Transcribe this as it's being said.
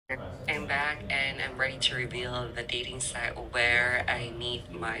I'm back and I'm ready to reveal the dating site where I meet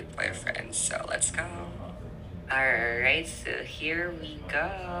my boyfriend. So let's go. Alright, so here we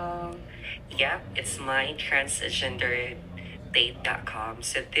go. Yep, it's my transgender date.com.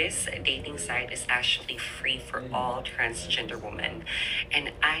 So this dating site is actually free for all transgender women.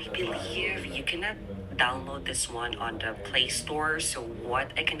 And I believe you cannot download this one on the Play Store. So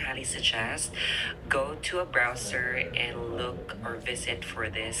what I can highly suggest, go to a browser and look or visit for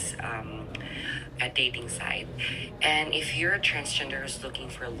this a dating site. And if you're a transgender who's looking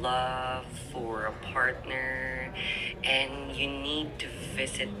for love, for a partner, and you need to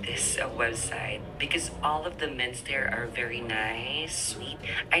visit this website because all of the men there are very nice, sweet.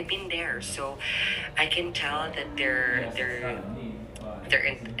 I've been there, so I can tell that their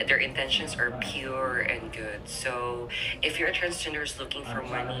intentions are pure and good. So if you're a transgender who's looking for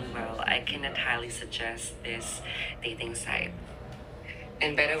money, well, I cannot highly suggest this dating site.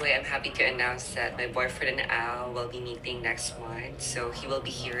 And by the way, I'm happy to announce that my boyfriend and I will be meeting next month. So he will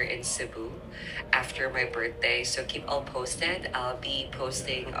be here in Cebu after my birthday. So keep all posted. I'll be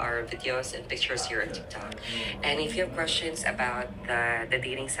posting our videos and pictures here on TikTok. And if you have questions about the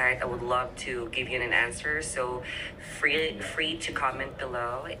dating site, I would love to give you an answer. So free to comment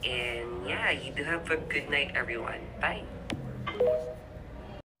below. And yeah, you do have a good night, everyone. Bye.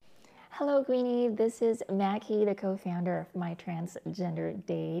 Hello, Greenie. This is Mackie, the co-founder of My Transgender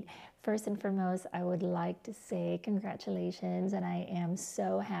Date. First and foremost, I would like to say congratulations, and I am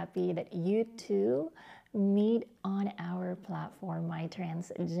so happy that you too meet on our platform, My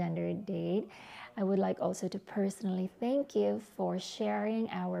Transgender Date. I would like also to personally thank you for sharing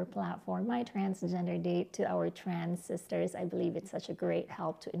our platform, My Transgender Date, to our trans sisters. I believe it's such a great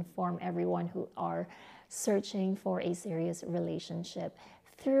help to inform everyone who are searching for a serious relationship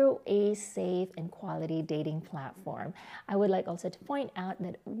through a safe and quality dating platform. I would like also to point out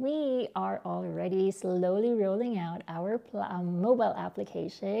that we are already slowly rolling out our mobile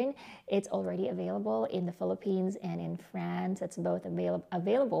application. It's already available in the Philippines and in France. It's both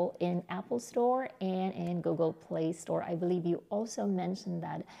available in Apple Store and in Google Play Store. I believe you also mentioned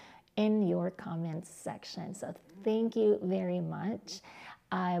that in your comments section. So thank you very much.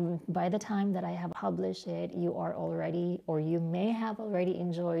 By the time that I have published it, you are already, or you may have already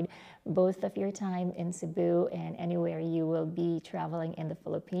enjoyed both of your time in Cebu and anywhere you will be traveling in the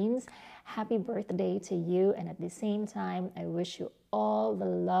Philippines. Happy birthday to you. And at the same time, I wish you all the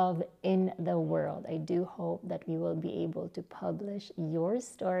love in the world. I do hope that we will be able to publish your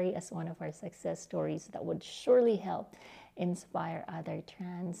story as one of our success stories that would surely help inspire other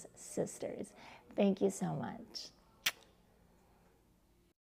trans sisters. Thank you so much.